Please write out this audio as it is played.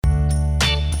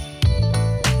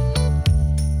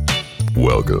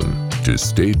Welcome to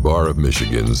State Bar of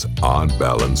Michigan's On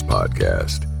Balance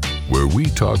podcast, where we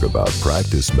talk about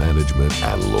practice management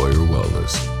and lawyer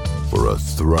wellness for a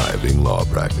thriving law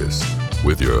practice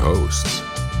with your hosts,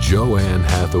 Joanne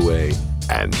Hathaway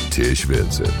and Tish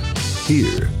Vincent,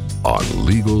 here on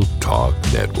Legal Talk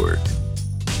Network.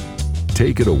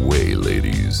 Take it away,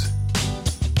 ladies.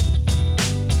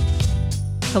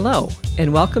 Hello,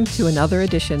 and welcome to another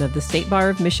edition of the State Bar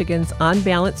of Michigan's On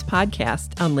Balance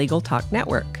podcast on Legal Talk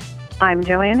Network. I'm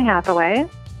Joanne Hathaway.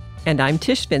 And I'm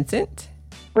Tish Vincent.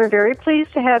 We're very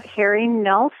pleased to have Harry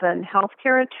Nelson,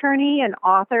 healthcare attorney and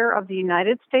author of The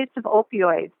United States of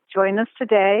Opioids, join us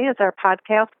today as our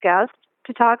podcast guest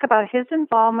to talk about his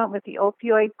involvement with the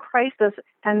opioid crisis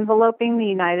enveloping the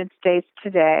United States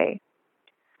today.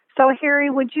 So, Harry,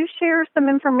 would you share some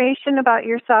information about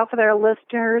yourself with our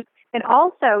listeners? And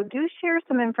also, do share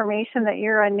some information that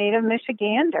you're a native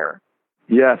Michigander.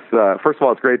 Yes. First of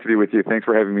all, it's great to be with you. Thanks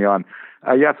for having me on.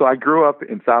 So I grew up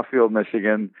in Southfield,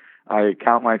 Michigan. I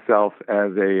count myself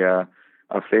as a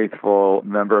faithful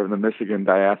member of the Michigan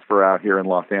diaspora out here in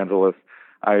Los Angeles.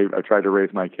 I tried to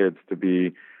raise my kids to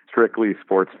be strictly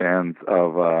sports fans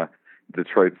of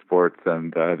Detroit sports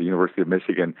and the University of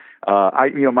Michigan.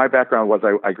 My background was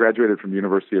I graduated from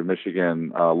University of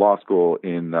Michigan Law School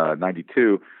in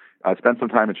 '92. I spent some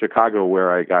time in Chicago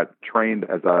where I got trained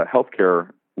as a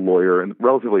healthcare lawyer and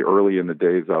relatively early in the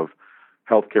days of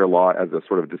healthcare law as a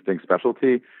sort of distinct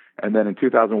specialty. And then in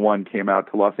 2001 came out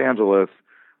to Los Angeles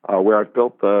where I've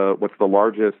built what's the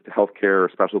largest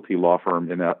healthcare specialty law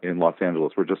firm in Los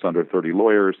Angeles. We're just under 30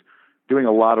 lawyers doing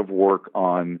a lot of work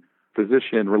on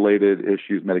physician-related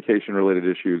issues, medication-related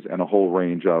issues, and a whole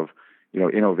range of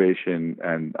innovation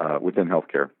and within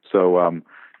healthcare. So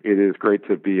it is great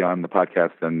to be on the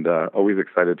podcast and always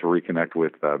excited to reconnect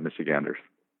with Michiganders.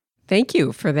 Thank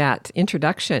you for that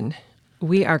introduction.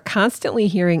 We are constantly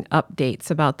hearing updates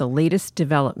about the latest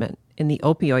development in the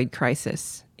opioid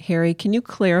crisis. Harry, can you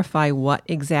clarify what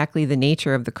exactly the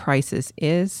nature of the crisis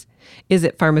is? Is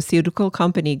it pharmaceutical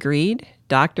company greed?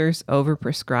 Doctors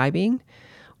overprescribing?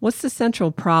 What's the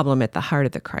central problem at the heart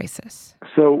of the crisis?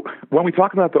 So when we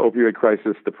talk about the opioid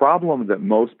crisis, the problem that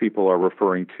most people are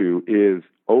referring to is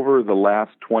over the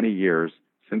last 20 years,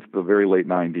 since the very late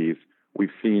 90s,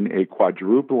 we've seen a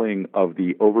quadrupling of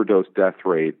the overdose death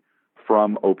rate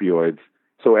from opioids.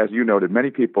 So as you noted, many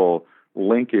people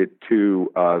link it to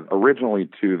originally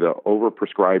to the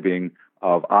overprescribing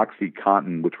of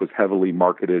OxyContin, which was heavily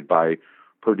marketed by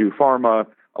Purdue Pharma,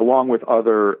 along with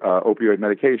other opioid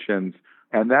medications.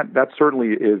 And that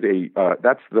certainly is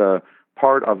that's the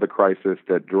part of the crisis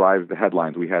that drives the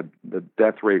headlines. We had the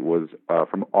death rate was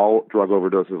from all drug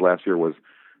overdoses last year was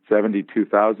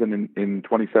 72,000 in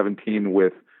 2017,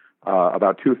 with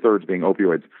about two-thirds being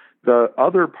opioids. The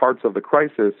other parts of the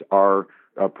crisis are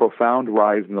a profound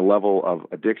rise in the level of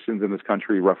addictions in this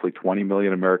country, roughly 20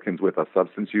 million Americans with a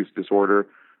substance use disorder,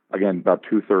 again, about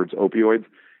two-thirds opioids,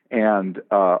 and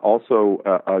also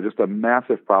just a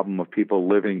massive problem of people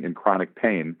living in chronic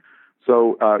pain.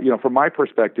 So, from my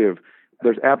perspective,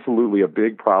 there's absolutely a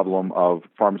big problem of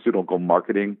pharmaceutical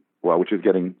marketing, which is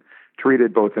getting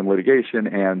treated both in litigation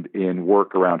and in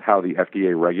work around how the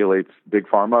FDA regulates big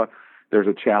pharma. There's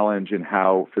a challenge in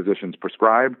how physicians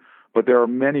prescribe, but there are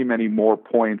many, many more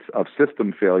points of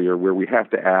system failure where we have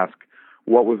to ask,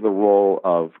 what was the role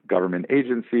of government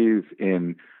agencies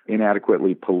in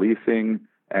inadequately policing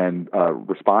and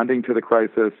responding to the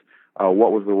crisis?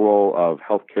 What was the role of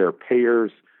healthcare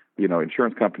payers,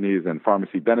 insurance companies and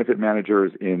pharmacy benefit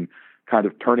managers in kind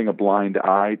of turning a blind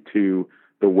eye to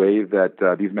the way that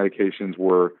these medications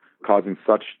were causing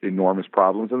such enormous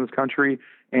problems in this country,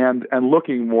 and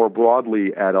looking more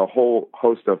broadly at a whole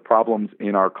host of problems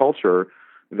in our culture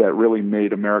that really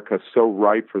made America so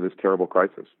ripe for this terrible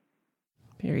crisis.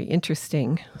 Very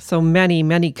interesting. So many,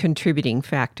 many contributing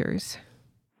factors.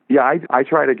 Yeah, I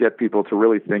try to get people to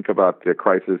really think about the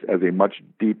crisis as a much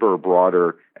deeper,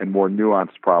 broader, and more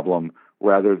nuanced problem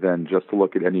rather than just to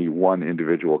look at any one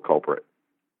individual culprit.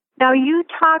 Now, you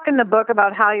talk in the book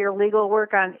about how your legal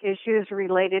work on issues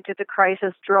related to the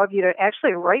crisis drove you to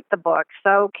actually write the book.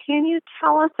 So can you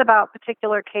tell us about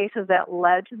particular cases that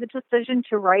led to the decision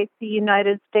to write The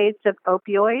United States of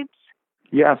Opioids?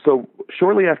 Yeah, so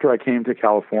shortly after I came to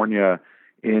California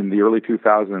in the early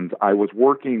 2000s, I was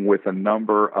working with a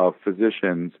number of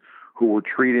physicians who were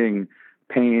treating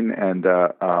pain and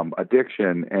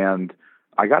addiction, and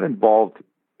I got involved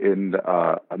in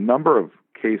a number of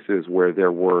cases where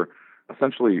there were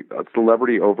essentially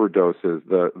celebrity overdoses.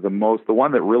 The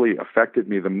one that really affected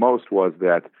me the most was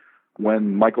that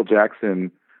when Michael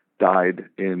Jackson died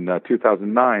in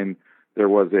 2009, there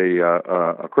was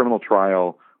a criminal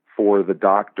trial for the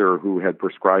doctor who had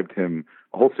prescribed him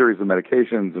a whole series of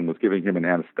medications and was giving him an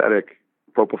anesthetic,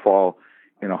 propofol,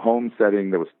 in a home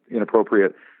setting that was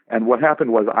inappropriate. And what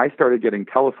happened was I started getting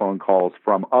telephone calls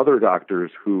from other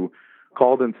doctors who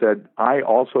called and said, I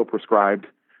also prescribed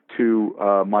to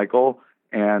Michael,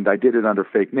 and I did it under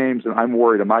fake names, and I'm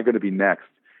worried, am I going to be next?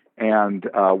 And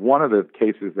one of the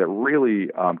cases that really,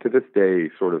 to this day,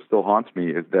 sort of still haunts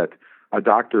me is that a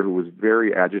doctor who was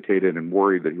very agitated and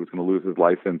worried that he was going to lose his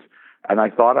license, and I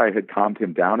thought I had calmed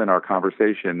him down in our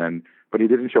conversation, but he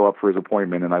didn't show up for his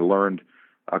appointment, and I learned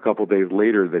a couple days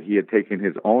later that he had taken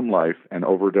his own life and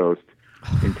overdosed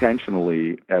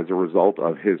intentionally as a result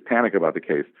of his panic about the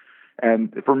case.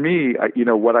 And for me,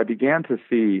 what I began to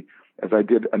see as I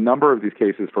did a number of these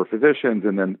cases for physicians,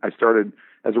 and then I started,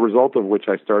 as a result of which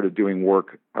I started doing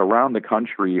work around the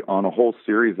country on a whole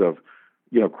series of,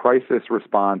 crisis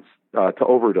response to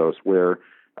overdose, where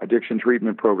addiction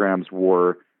treatment programs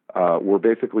were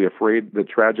basically afraid that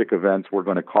tragic events were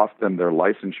going to cost them their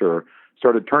licensure,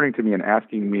 started turning to me and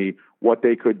asking me what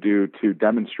they could do to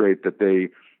demonstrate that they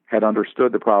had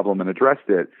understood the problem and addressed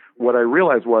it. What I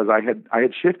realized was I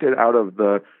had shifted out of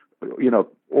the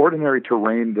ordinary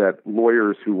terrain that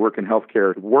lawyers who work in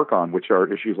healthcare work on, which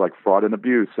are issues like fraud and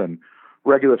abuse and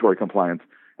regulatory compliance.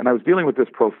 And I was dealing with this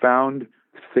profound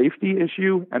safety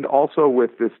issue and also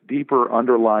with this deeper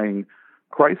underlying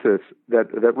crisis that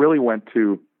really went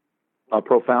to a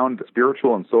profound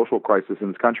spiritual and social crisis in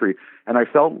this country. And I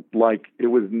felt like it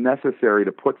was necessary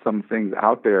to put some things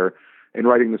out there in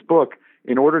writing this book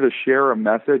in order to share a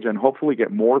message and hopefully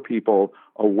get more people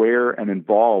aware and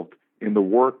involved in the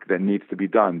work that needs to be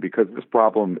done, because this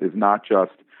problem is not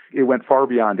just, it went far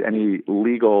beyond any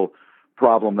legal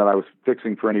problem that I was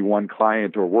fixing for any one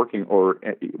client or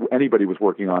anybody was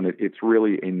working on it. It's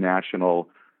really a national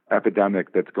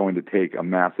epidemic that's going to take a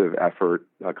massive effort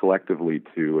collectively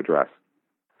to address.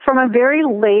 From a very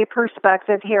lay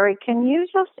perspective, Harry, can you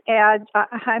just add,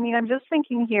 I'm just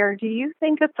thinking here, do you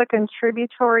think it's a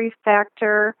contributory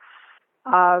factor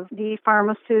of the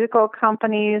pharmaceutical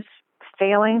companies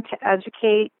failing to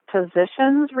educate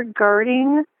physicians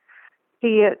regarding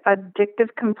the addictive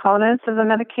components of the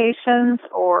medications,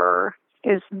 or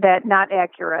is that not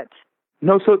accurate?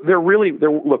 No, so there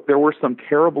were some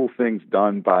terrible things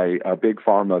done by big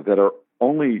pharma that are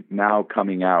only now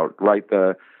coming out, right?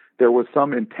 There was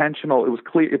some intentional,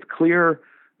 it's clear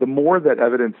the more that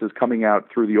evidence is coming out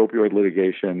through the opioid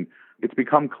litigation, it's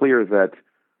become clear that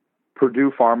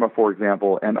Purdue Pharma, for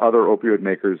example, and other opioid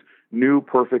makers knew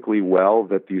perfectly well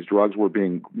that these drugs were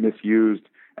being misused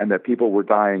and that people were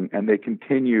dying, and they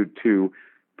continued to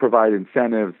provide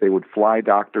incentives. They would fly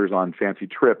doctors on fancy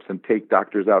trips and take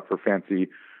doctors out for fancy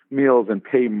meals and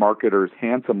pay marketers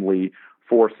handsomely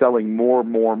for selling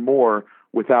more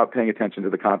without paying attention to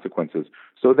the consequences.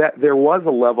 So that there was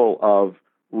a level of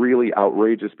really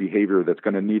outrageous behavior that's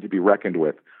going to need to be reckoned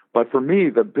with. But for me,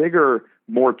 the bigger,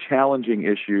 more challenging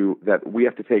issue that we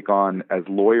have to take on as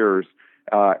lawyers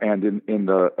and in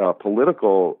the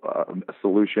political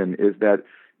solution is that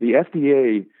the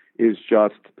FDA is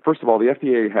just, first of all, the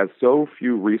FDA has so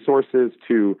few resources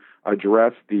to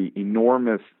address the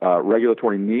enormous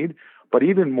regulatory need, but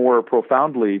even more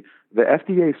profoundly, the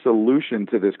FDA solution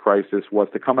to this crisis was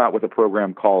to come out with a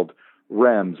program called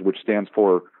REMS, which stands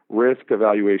for Risk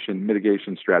Evaluation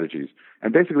Mitigation Strategies.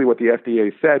 And basically what the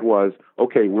FDA said was,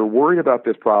 okay, we're worried about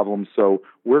this problem, so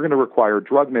we're going to require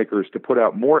drug makers to put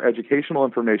out more educational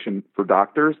information for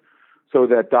doctors so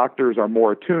that doctors are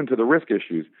more attuned to the risk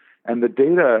issues. And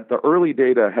the early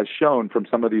data has shown from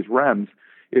some of these REMS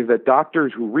is that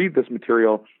doctors who read this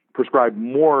material prescribe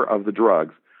more of the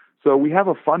drugs. So we have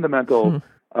a fundamental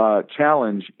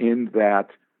challenge in that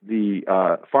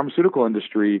the pharmaceutical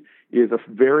industry is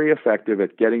very effective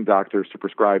at getting doctors to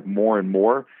prescribe more and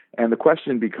more. And the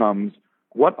question becomes,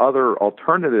 what other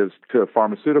alternatives to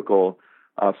pharmaceutical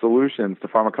solutions, to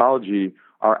pharmacology,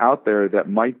 are out there that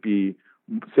might be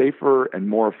safer and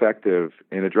more effective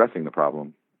in addressing the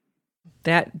problem?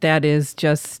 That is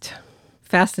just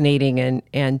fascinating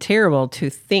and terrible to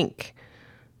think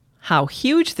how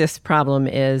huge this problem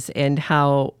is and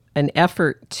how an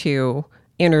effort to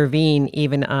intervene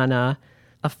even on a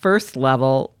first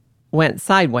level went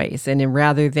sideways. And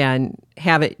rather than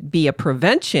have it be a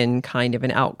prevention kind of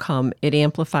an outcome, it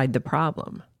amplified the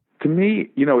problem. To me,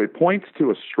 it points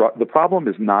to the problem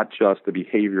is not just the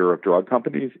behavior of drug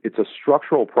companies. It's a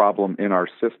structural problem in our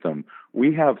system.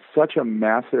 We have such a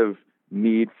massive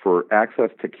need for access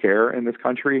to care in this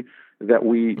country that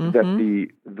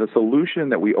the solution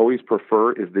that we always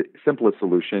prefer is the simplest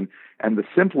solution, and the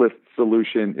simplest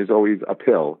solution is always a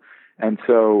pill. And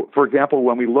so, for example,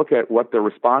 when we look at what the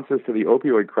responses to the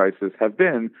opioid crisis have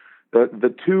been,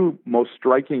 the two most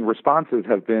striking responses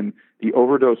have been the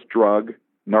overdose drug,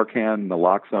 Narcan,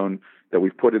 naloxone, that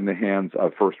we've put in the hands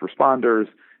of first responders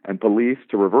and police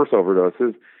to reverse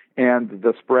overdoses, and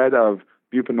the spread of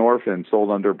buprenorphine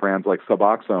sold under brands like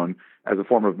Suboxone as a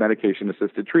form of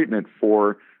medication-assisted treatment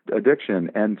for addiction.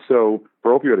 And so,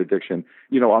 for opioid addiction,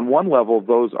 on one level,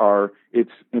 those are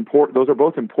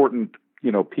both important,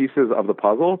 pieces of the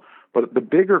puzzle. But the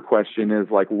bigger question is,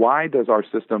 why does our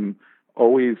system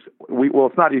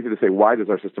it's not easy to say why does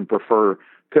our system prefer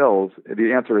pills.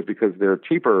 The answer is because they're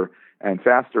cheaper and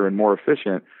faster and more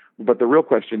efficient. But the real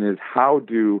question is, how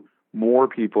do more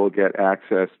people get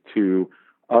access to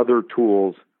other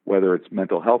tools, whether it's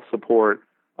mental health support,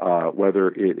 whether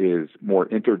it is more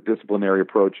interdisciplinary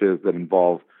approaches that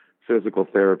involve physical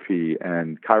therapy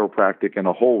and chiropractic and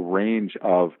a whole range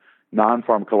of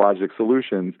non-pharmacologic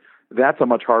solutions. That's a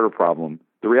much harder problem.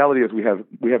 The reality is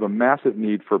we have a massive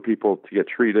need for people to get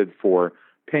treated for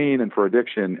pain and for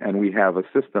addiction, and we have a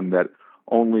system that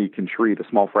only can treat a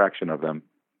small fraction of them.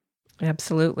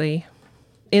 Absolutely.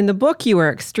 In the book, you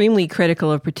are extremely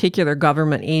critical of particular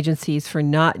government agencies for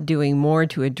not doing more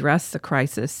to address the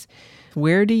crisis.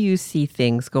 Where do you see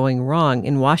things going wrong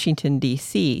in Washington,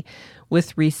 D.C.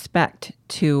 with respect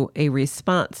to a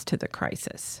response to the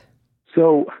crisis?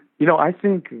 So, I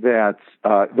think that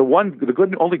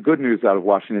only good news out of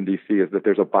Washington, D.C. is that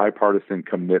there's a bipartisan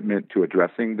commitment to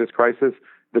addressing this crisis.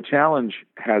 The challenge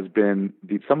has been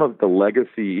some of the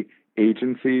legacy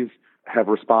agencies have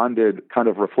responded kind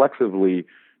of reflexively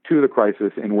to the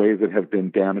crisis in ways that have been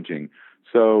damaging.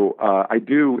 So I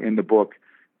do, in the book,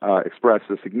 express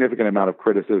a significant amount of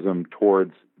criticism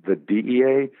towards the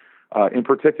DEA. In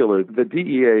particular, the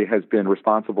DEA has been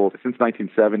responsible since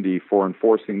 1970 for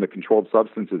enforcing the Controlled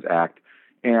Substances Act.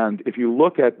 And if you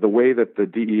look at the way that the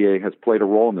DEA has played a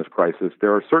role in this crisis,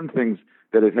 there are certain things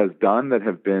that it has done that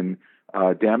have been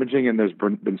damaging, and there's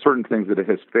been certain things that it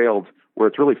has failed, where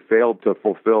it's really failed to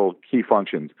fulfill key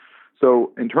functions.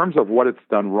 So in terms of what it's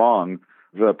done wrong,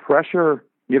 the pressure,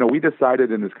 we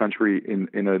decided in this country in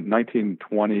a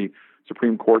 1920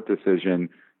 Supreme Court decision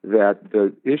that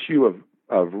the issue of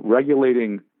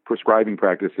regulating prescribing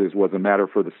practices was a matter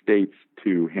for the states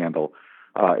to handle.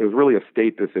 It was really a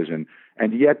state decision.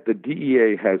 And yet the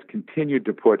DEA has continued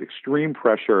to put extreme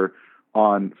pressure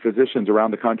on physicians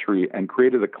around the country and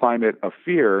created a climate of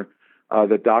fear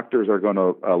that doctors are going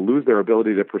to lose their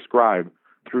ability to prescribe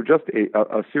through just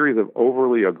a series of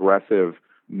overly aggressive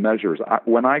measures.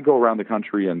 When I go around the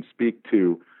country and speak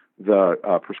to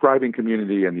the prescribing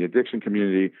community and the addiction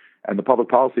community and the public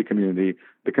policy community,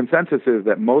 the consensus is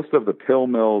that most of the pill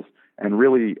mills and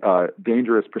really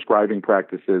dangerous prescribing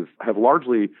practices have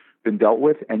largely been dealt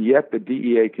with, and yet the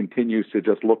DEA continues to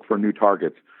just look for new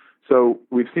targets. So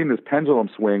we've seen this pendulum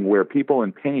swing where people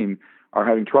in pain are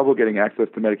having trouble getting access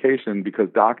to medication because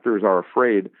doctors are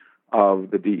afraid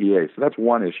of the DEA. So that's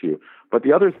one issue. But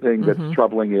the other thing that's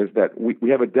troubling is that we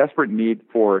have a desperate need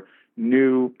for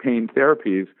new pain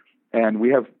therapies, and we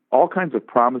have all kinds of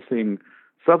promising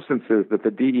substances that the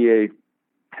DEA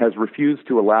has refused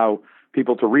to allow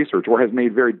people to research or has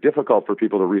made very difficult for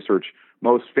people to research,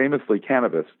 most famously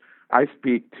cannabis. I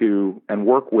speak to and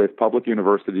work with public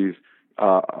universities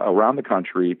around the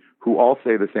country who all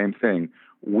say the same thing.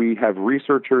 We have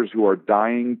researchers who are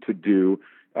dying to do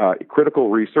critical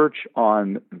research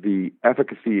on the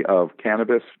efficacy of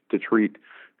cannabis to treat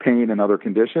pain and other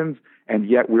conditions, and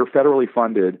yet we're federally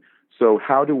funded. So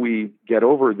how do we get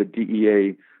over the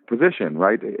DEA position,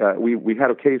 right? We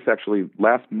had a case actually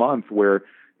last month where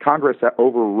Congress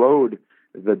overrode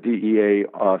the DEA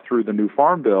through the new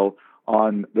Farm Bill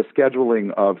on the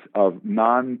scheduling of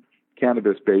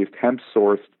non-cannabis-based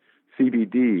hemp-sourced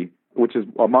CBD, which is,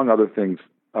 among other things,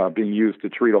 being used to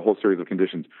treat a whole series of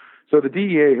conditions. So the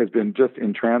DEA has been just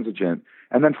intransigent.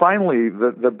 And then finally,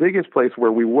 the biggest place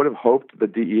where we would have hoped the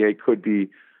DEA could be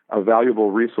a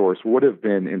valuable resource would have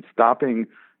been in stopping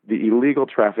the illegal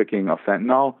trafficking of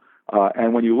fentanyl.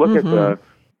 And when you look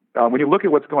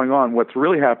at what's going on, what's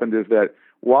really happened is that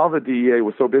while the DEA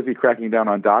was so busy cracking down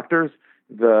on doctors,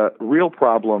 the real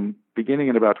problem beginning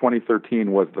in about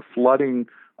 2013 was the flooding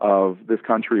of this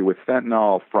country with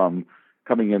fentanyl from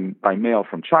coming in by mail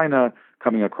from China,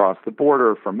 coming across the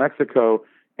border from Mexico.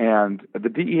 And the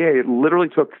DEA literally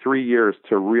took 3 years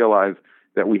to realize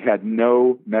that we had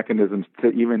no mechanisms to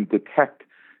even detect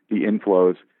the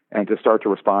inflows and to start to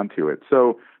respond to it.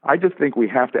 So I just think we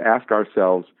have to ask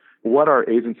ourselves, what are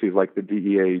agencies like the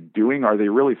DEA doing? Are they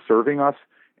really serving us?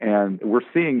 And we're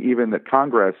seeing even that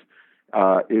Congress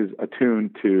is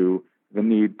attuned to the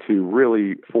need to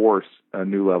really force a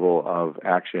new level of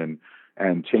action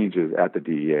and changes at the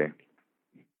DEA.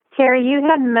 Harry, you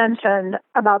had mentioned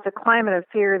about the climate of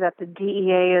fear that the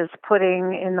DEA is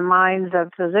putting in the minds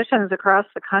of physicians across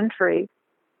the country.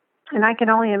 And I can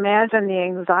only imagine the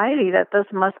anxiety that this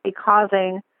must be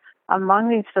causing among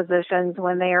these physicians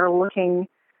when they are looking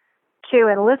to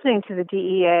and listening to the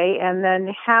DEA and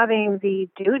then having the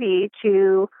duty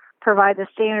to provide the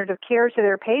standard of care to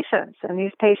their patients. And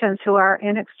these patients who are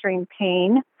in extreme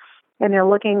pain, and they're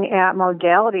looking at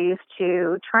modalities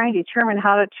to try and determine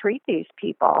how to treat these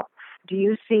people. Do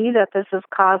you see that this is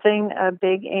causing a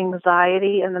big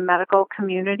anxiety in the medical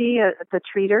community, the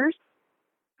treaters?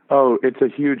 Oh, it's a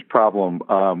huge problem.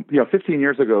 15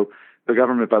 years ago, the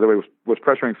government, by the way, was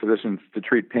pressuring physicians to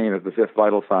treat pain as the fifth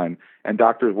vital sign, and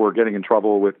doctors were getting in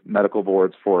trouble with medical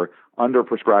boards for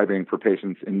underprescribing for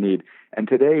patients in need. And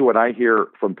today, what I hear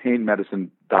from pain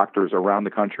medicine doctors around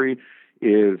the country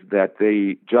is that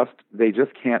they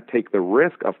just can't take the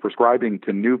risk of prescribing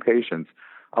to new patients.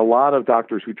 A lot of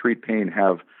doctors who treat pain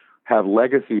have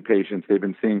legacy patients they've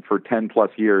been seeing for 10 plus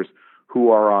years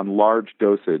who are on large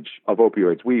dosage of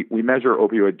opioids. We measure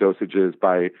opioid dosages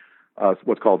by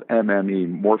what's called MME,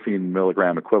 morphine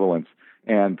milligram equivalents,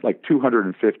 and like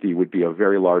 250 would be a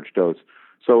very large dose.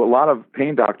 So a lot of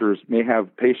pain doctors may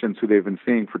have patients who they've been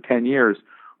seeing for 10 years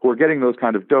who are getting those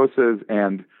kind of doses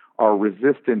and are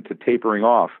resistant to tapering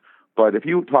off. But if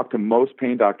you talk to most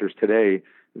pain doctors today,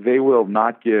 they will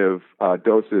not give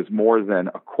doses more than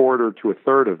a quarter to a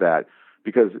third of that,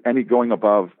 because any going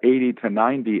above 80 to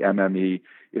 90 MME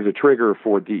is a trigger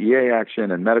for DEA action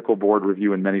and medical board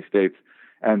review in many states.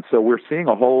 And so we're seeing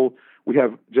we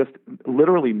have just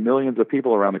literally millions of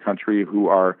people around the country who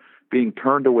are being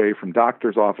turned away from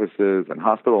doctors' offices and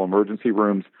hospital emergency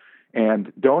rooms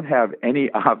and don't have any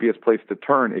obvious place to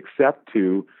turn except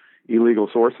to illegal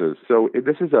sources. So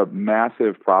this is a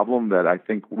massive problem that I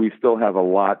think we still have a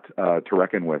lot to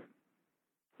reckon with.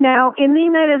 Now, in the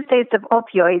United States of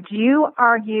opioids, you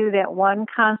argue that one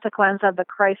consequence of the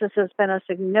crisis has been a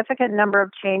significant number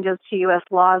of changes to U.S.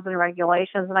 laws and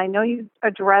regulations, and I know you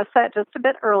addressed that just a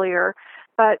bit earlier,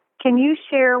 but can you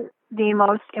share the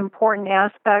most important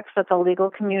aspects that the legal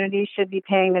community should be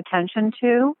paying attention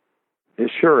to?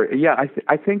 Sure. Yeah,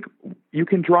 I think you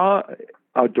can draw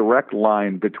a direct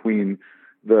line between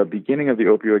the beginning of the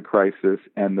opioid crisis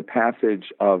and the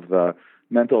passage of the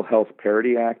Mental Health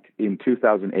Parity Act in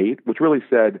 2008, which really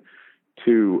said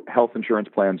to health insurance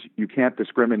plans, you can't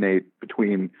discriminate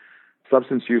between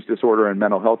substance use disorder and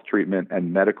mental health treatment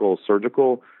and medical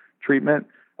surgical treatment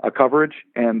coverage.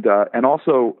 And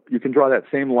also you can draw that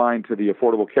same line to the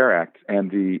Affordable Care Act and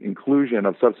the inclusion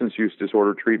of substance use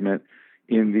disorder treatment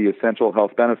in the essential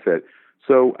health benefit.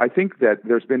 So I think that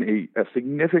there's been a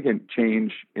significant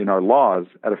change in our laws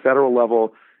at a federal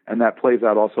level, and that plays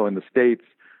out also in the states,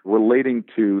 relating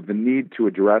to the need to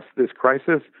address this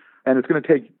crisis. And it's going to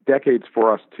take decades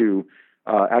for us to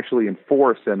actually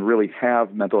enforce and really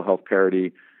have mental health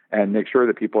parity and make sure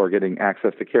that people are getting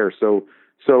access to care. So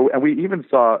and we even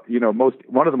saw,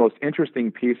 one of the most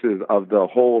interesting pieces of the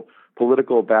whole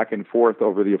political back and forth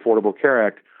over the Affordable Care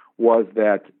Act was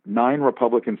that 9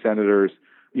 Republican senators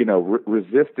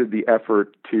resisted the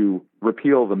effort to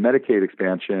repeal the Medicaid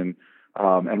expansion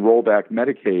and roll back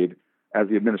Medicaid, as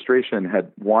the administration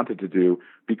had wanted to do,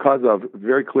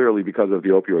 very clearly because of the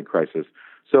opioid crisis.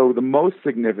 So the most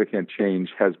significant change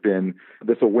has been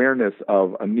this awareness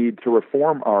of a need to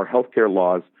reform our healthcare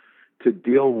laws to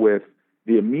deal with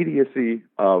the immediacy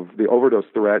of the overdose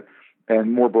threat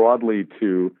and more broadly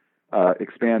to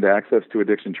expand access to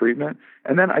addiction treatment.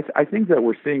 And then I think that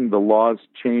we're seeing the laws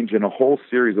change in a whole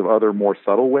series of other more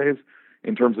subtle ways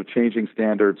in terms of changing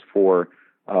standards for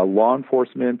law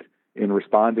enforcement in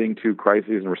responding to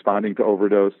crises and responding to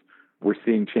overdose. We're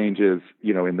seeing changes,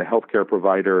 in the healthcare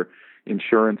provider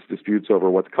insurance disputes over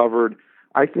what's covered.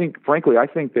 I think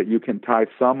that you can tie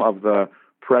some of the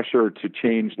pressure to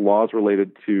change laws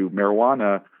related to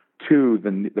marijuana to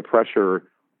the pressure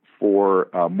for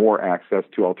more access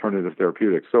to alternative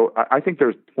therapeutics. So I think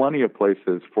there's plenty of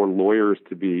places for lawyers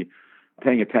to be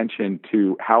paying attention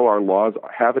to how our laws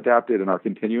have adapted and are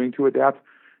continuing to adapt,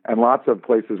 and lots of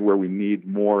places where we need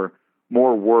more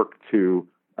work to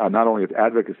not only as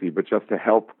advocacy, but just to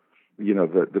help,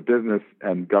 the business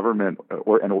and government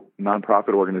and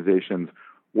nonprofit organizations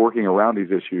working around these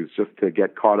issues just to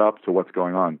get caught up to what's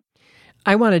going on.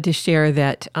 I wanted to share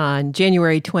that on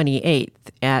January 28th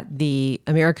at the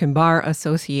American Bar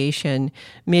Association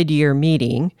mid-year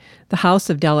meeting, the House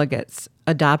of Delegates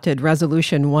adopted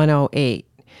Resolution 108,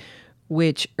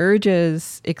 which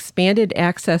urges expanded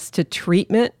access to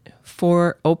treatment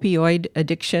for opioid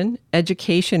addiction,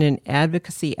 education and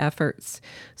advocacy efforts,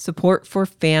 support for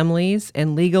families,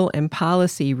 and legal and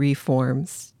policy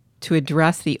reforms to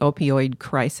address the opioid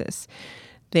crisis.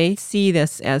 They see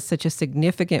this as such a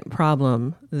significant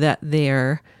problem that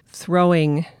they're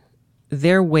throwing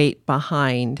their weight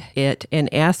behind it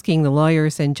and asking the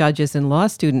lawyers and judges and law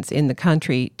students in the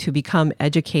country to become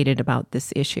educated about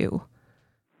this issue.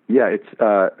 Yeah, it's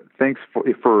thanks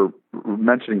for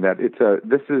mentioning that.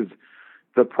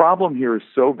 The problem here is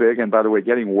so big, and by the way,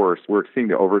 getting worse. We're seeing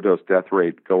the overdose death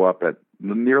rate go up at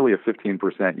nearly a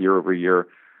 15% year-over-year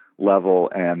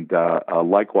level, and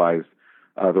likewise,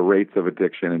 the rates of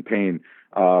addiction and pain.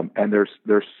 And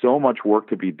there's so much work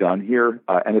to be done here,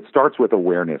 and it starts with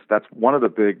awareness. That's one of the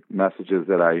big messages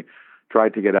that I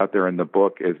tried to get out there in the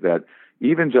book, is that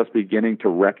even just beginning to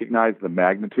recognize the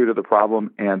magnitude of the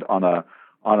problem, and on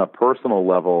a personal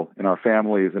level, in our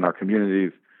families, in our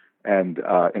communities, and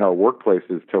in our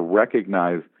workplaces, to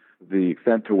recognize the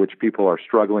extent to which people are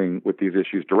struggling with these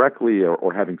issues directly,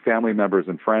 or having family members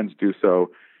and friends do so,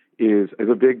 is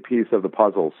a big piece of the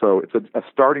puzzle. So it's a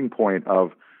starting point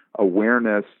of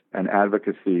awareness and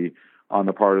advocacy on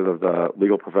the part of the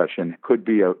legal profession could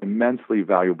be an immensely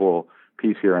valuable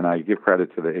piece here, and I give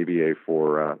credit to the ABA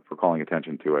for calling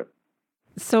attention to it.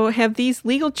 So have these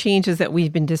legal changes that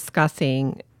we've been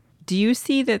discussing, do you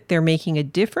see that they're making a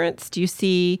difference? Do you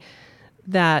see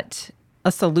that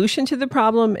a solution to the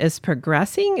problem is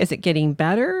progressing? Is it getting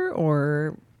better,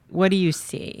 or what do you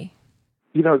see?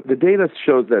 The data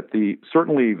shows that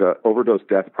certainly the overdose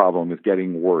death problem is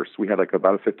getting worse. We had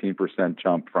about a 15%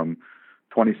 jump from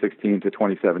 2016 to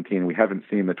 2017. We haven't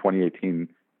seen the 2018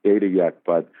 data yet,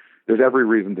 but there's every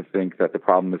reason to think that the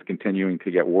problem is continuing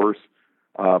to get worse.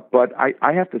 But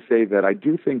I have to say that I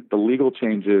do think the legal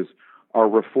changes are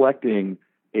reflecting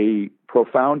a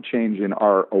profound change in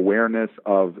our awareness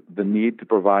of the need to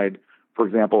provide, for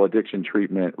example, addiction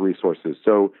treatment resources.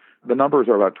 So the numbers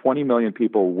are about 20 million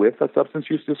people with a substance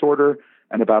use disorder,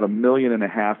 and about 1.5 million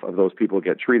of those people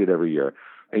get treated every year.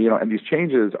 And these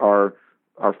changes are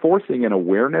forcing an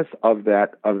awareness of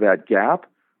that gap.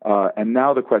 And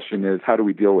now the question is, how do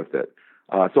we deal with it?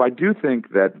 So I do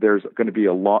think that there's going to be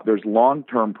there's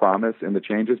long-term promise in the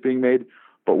changes being made,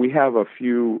 but we have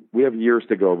years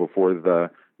to go before the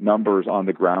numbers on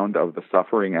the ground of the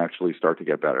suffering actually start to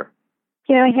get better.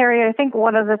 Harry, I think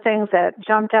one of the things that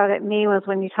jumped out at me was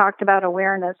when you talked about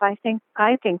awareness. I think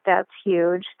that's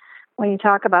huge when you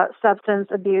talk about substance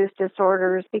abuse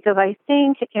disorders, because I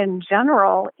think in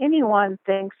general, anyone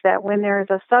thinks that when there is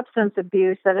a substance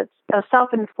abuse, that it's a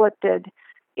self-inflicted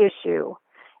issue.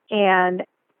 And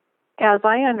as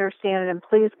I understand it, and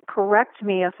please correct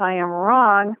me if I am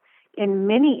wrong, in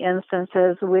many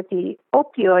instances with the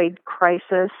opioid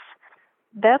crisis,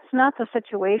 that's not the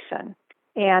situation.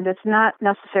 And it's not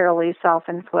necessarily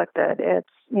self-inflicted. It's,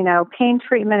 pain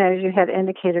treatment, as you had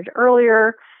indicated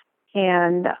earlier,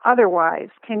 and otherwise.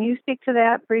 Can you speak to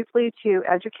that briefly to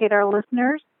educate our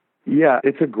listeners? Yeah,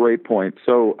 it's a great point.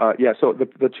 So,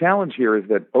 the challenge here is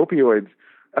that opioids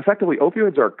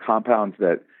are compounds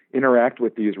that interact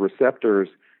with these receptors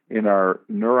in our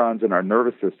neurons and our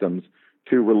nervous systems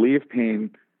to relieve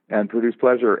pain and produce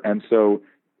pleasure. And so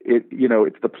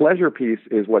it's the pleasure piece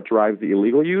is what drives the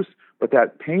illegal use, but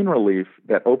that pain relief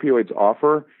that opioids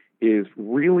offer is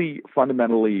really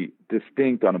fundamentally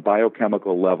distinct on a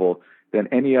biochemical level than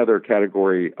any other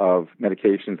category of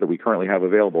medications that we currently have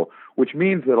available, which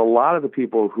means that a lot of the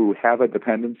people who have a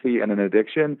dependency and an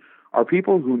addiction are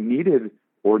people who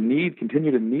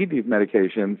continue to need these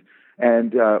medications.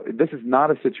 And this is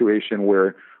not a situation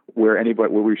where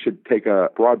we should take a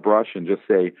broad brush and just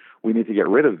say we need to get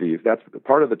rid of these. That's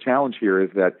part of the challenge here, is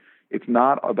that it's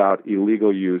not about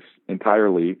illegal use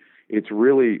entirely. It's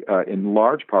really in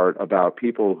large part about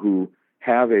people who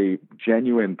have a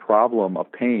genuine problem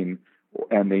of pain,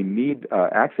 and they need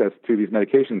access to these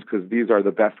medications because these are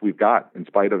the best we've got in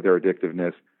spite of their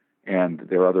addictiveness and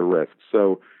their other risks.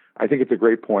 So I think it's a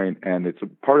great point, and it's a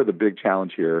part of the big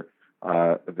challenge here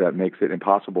that makes it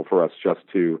impossible for us just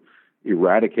to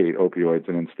eradicate opioids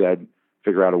and instead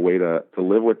figure out a way to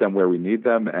live with them where we need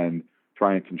them and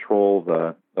try and control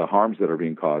the harms that are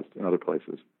being caused in other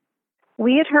places.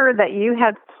 We had heard that you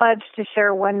had pledged to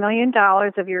share $1 million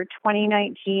of your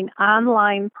 2019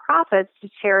 online profits to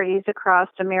charities across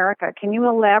America. Can you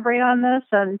elaborate on this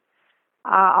and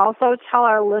also tell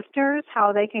our listeners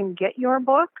how they can get your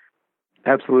book?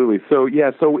 Absolutely. So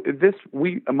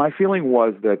my feeling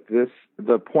was that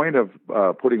the point of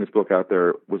putting this book out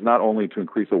there was not only to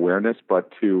increase awareness,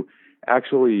 but to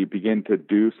actually begin to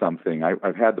do something.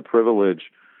 I've had the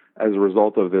privilege, as a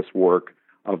result of this work,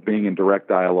 of being in direct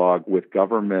dialogue with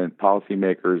government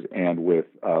policymakers and with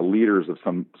leaders of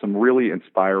some really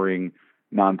inspiring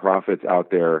nonprofits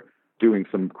out there doing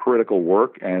some critical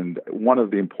work. And one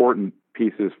of the important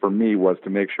pieces for me was to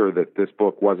make sure that this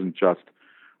book wasn't just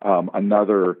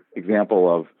another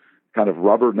example of kind of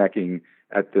rubbernecking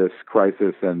at this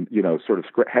crisis and, sort of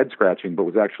head scratching, but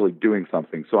was actually doing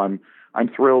something. So I'm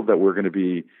thrilled that we're going to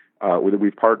be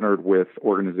we've partnered with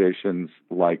organizations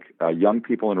like Young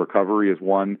People in Recovery is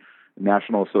one,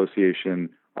 National Association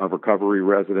of Recovery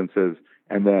Residences,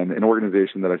 and then an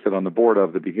organization that I sit on the board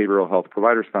of, the Behavioral Health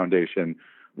Providers Foundation.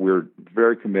 We're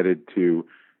very committed to,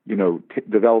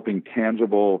 developing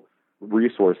tangible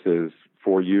resources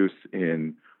for use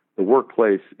in the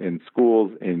workplace, in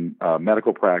schools, in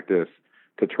medical practice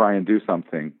to try and do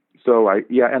something. So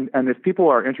and if people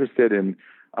are interested in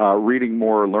reading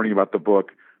more, learning about the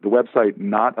book, the website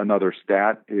Not Another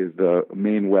Stat is the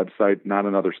main website,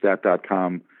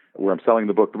 notanotherstat.com, where I'm selling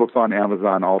the book. The book's on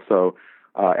Amazon also.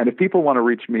 And if people want to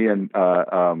reach me, and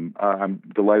I'm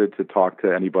delighted to talk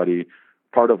to anybody,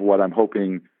 part of what I'm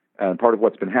hoping and part of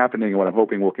what's been happening and what I'm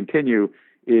hoping will continue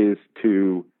is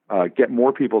to get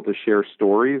more people to share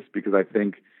stories, because I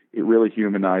think it really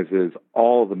humanizes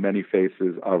all the many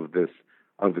faces of this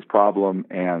problem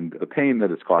and the pain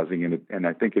that it's causing. And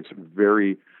I think it's a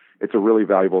really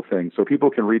valuable thing. So people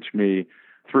can reach me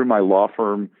through my law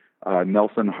firm,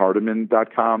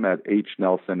 NelsonHardiman.com, at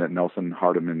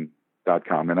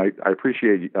hnelson@nelsonhardiman.com. And I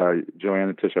appreciate, Joanne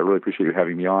and Tish, I really appreciate you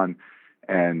having me on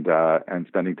and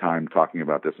spending time talking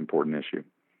about this important issue.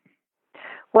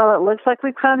 Well, it looks like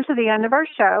we've come to the end of our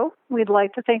show. We'd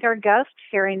like to thank our guest,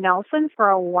 Harry Nelson, for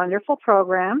a wonderful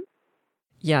program.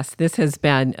 Yes, this has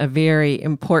been a very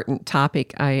important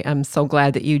topic. I am so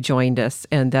glad that you joined us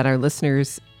and that our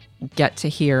listeners get to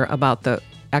hear about the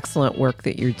excellent work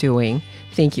that you're doing.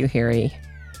 Thank you, Harry.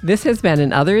 This has been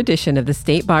another edition of the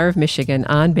State Bar of Michigan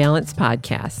On Balance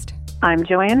podcast. I'm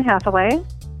Joanne Hathaway.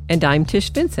 And I'm Tish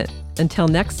Vincent. Until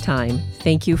next time,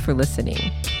 thank you for listening.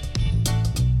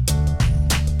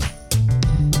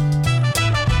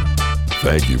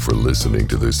 Thank you for listening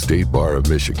to the State Bar of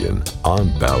Michigan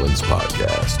On Balance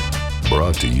podcast,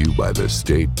 brought to you by the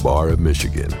State Bar of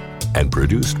Michigan and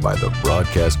produced by the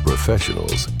broadcast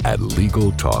professionals at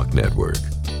Legal Talk Network.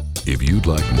 If you'd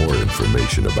like more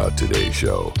information about today's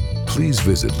show, please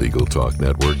visit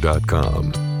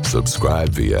LegalTalkNetwork.com. Subscribe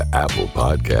via Apple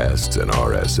Podcasts and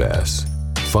RSS.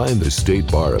 Find the State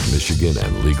Bar of Michigan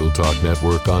and Legal Talk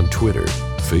Network on Twitter,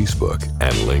 Facebook,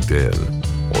 and LinkedIn.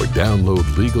 Or download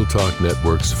Legal Talk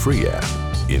Network's free app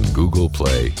in Google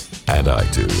Play and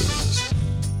iTunes.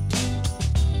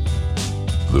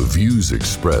 The views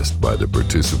expressed by the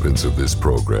participants of this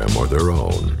program are their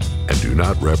own and do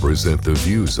not represent the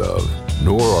views of,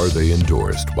 nor are they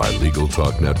endorsed by Legal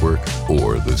Talk Network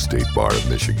or the State Bar of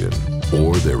Michigan,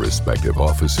 or their respective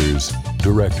officers,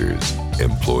 directors,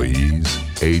 employees,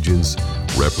 agents,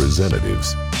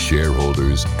 representatives,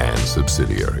 shareholders, and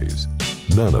subsidiaries.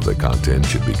 None of the content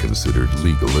should be considered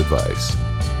legal advice.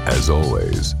 As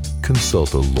always,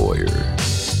 consult a lawyer.